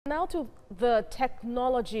Now to the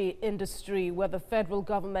technology industry, where the federal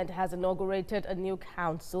government has inaugurated a new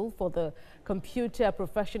council for the Computer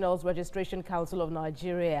Professionals Registration Council of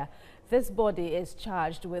Nigeria. This body is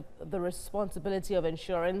charged with the responsibility of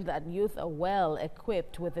ensuring that youth are well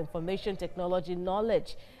equipped with information technology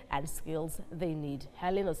knowledge and skills they need.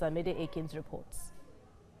 Helen Osamide-Akins reports.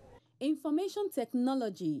 Information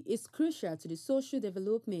technology is crucial to the social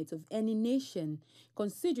development of any nation,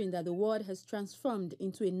 considering that the world has transformed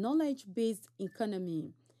into a knowledge-based economy.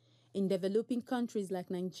 In developing countries like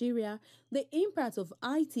Nigeria, the impact of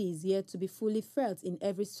IT is yet to be fully felt in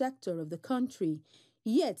every sector of the country.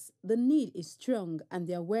 Yet, the need is strong and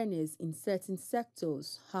the awareness in certain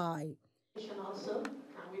sectors high.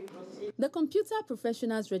 The Computer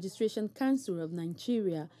Professionals Registration Council of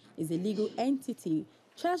Nigeria is a legal entity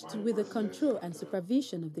charged with the control and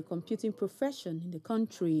supervision of the computing profession in the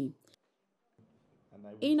country.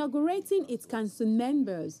 Inaugurating its council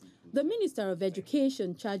members, the Minister of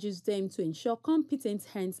Education charges them to ensure competent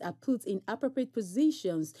hands are put in appropriate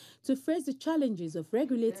positions to face the challenges of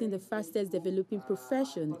regulating the fastest developing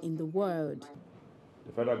profession in the world.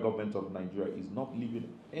 The federal government of Nigeria is not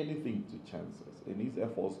leaving anything to chances in its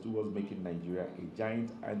efforts towards making Nigeria a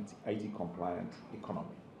giant IT compliant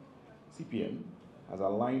economy. CPN has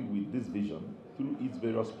aligned with this vision through its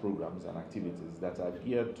various programs and activities that are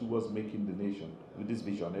geared towards making the nation with this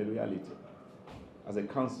vision a reality. As a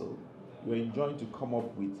council, we are enjoined to come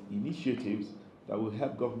up with initiatives that will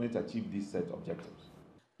help government achieve these set objectives.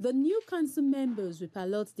 The new council members will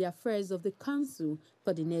pilot the affairs of the council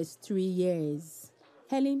for the next 3 years.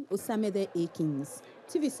 Helen Osamide-Akins,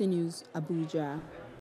 TVC News, Abuja.